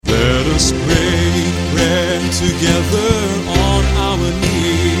us break bread together on our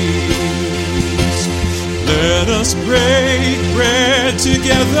knees. Let us break bread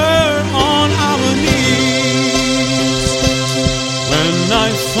together on our knees. When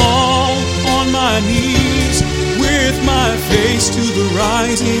I fall on my knees with my face to the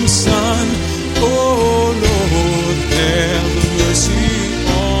rising sun, oh Lord, have mercy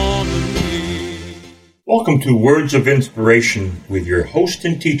on me. Welcome to Words of Inspiration with your host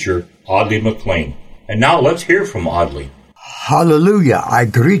and teacher, Audley McLean. And now let's hear from Audley. Hallelujah, I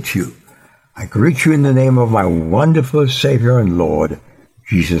greet you. I greet you in the name of my wonderful Savior and Lord,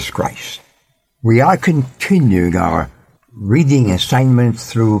 Jesus Christ. We are continuing our reading assignment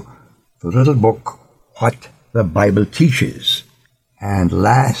through the little book, What the Bible Teaches. And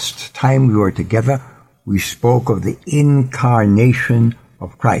last time we were together, we spoke of the incarnation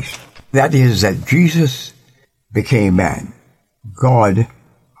of Christ. That is, that Jesus became man, God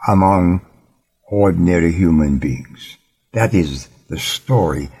among ordinary human beings. That is the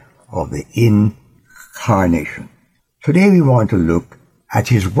story of the incarnation. Today we want to look at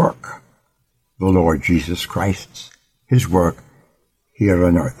his work, the Lord Jesus Christ's, his work here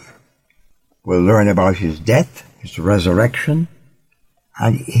on earth. We'll learn about his death, his resurrection,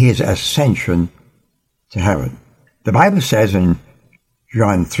 and his ascension to heaven. The Bible says in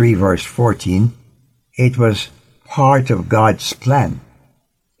John 3 verse 14, it was part of God's plan.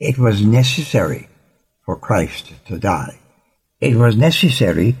 It was necessary for Christ to die. It was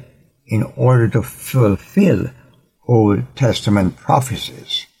necessary in order to fulfill Old Testament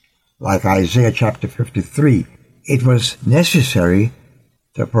prophecies, like Isaiah chapter 53. It was necessary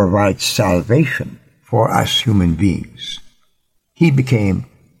to provide salvation for us human beings. He became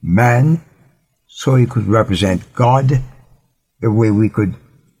man so he could represent God the way we could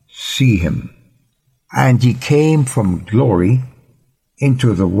see him. And he came from glory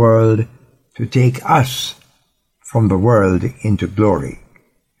into the world to take us from the world into glory.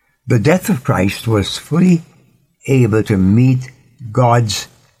 The death of Christ was fully able to meet God's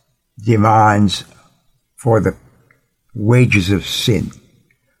demands for the wages of sin.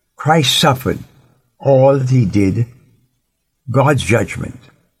 Christ suffered all that he did, God's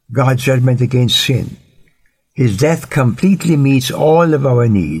judgment against sin. His death completely meets all of our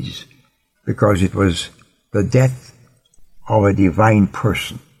needs because it was the death of a divine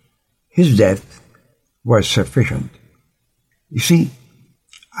person. His death was sufficient. You see,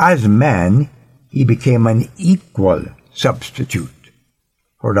 as man, he became an equal substitute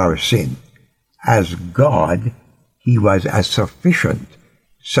for our sin. As God, he was a sufficient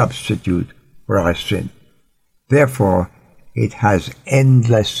substitute for our sin. Therefore, it has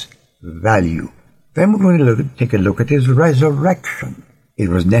endless value. Then we're going to take a look at his resurrection. It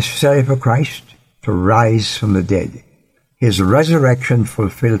was necessary for Christ to rise from the dead. His resurrection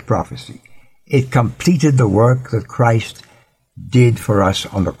fulfilled prophecy. It completed the work that Christ did for us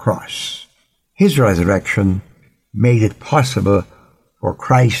on the cross. His resurrection made it possible for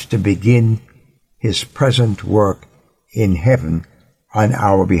Christ to begin his present work in heaven on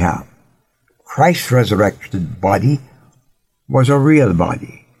our behalf. Christ's resurrected body was a real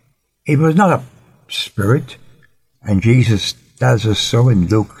body. It was not a spirit, and Jesus tells us so in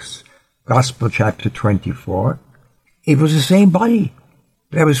Luke's Gospel chapter 24. It was the same body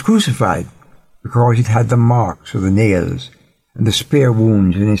that was crucified because it had the marks of the nails and the spear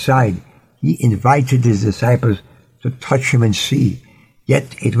wounds in his side. He invited his disciples to touch him and see.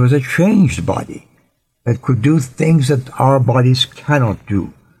 Yet it was a changed body that could do things that our bodies cannot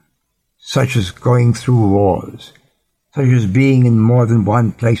do, such as going through walls, such as being in more than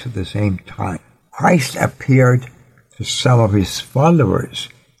one place at the same time. Christ appeared to some of his followers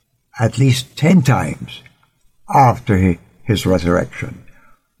at least 10 times after his resurrection.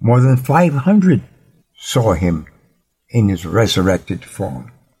 More than 500 saw him in his resurrected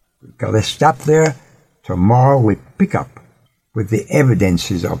form. We've got to stop there. Tomorrow we pick up with the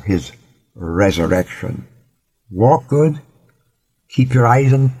evidences of his resurrection. Walk good, keep your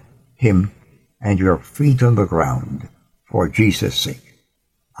eyes on him, and your feet on the ground, for Jesus' sake.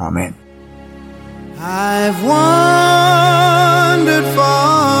 Amen. I've wandered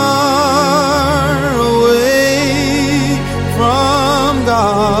far away from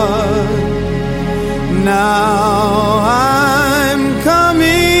God. Now I'm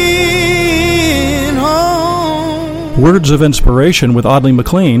coming home. Words of Inspiration with Audley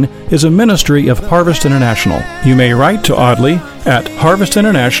McLean is a ministry of Harvest International. You may write to Audley at Harvest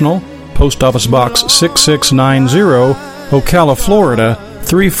International, Post Office Box 6690, Ocala, Florida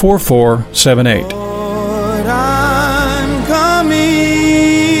 34478.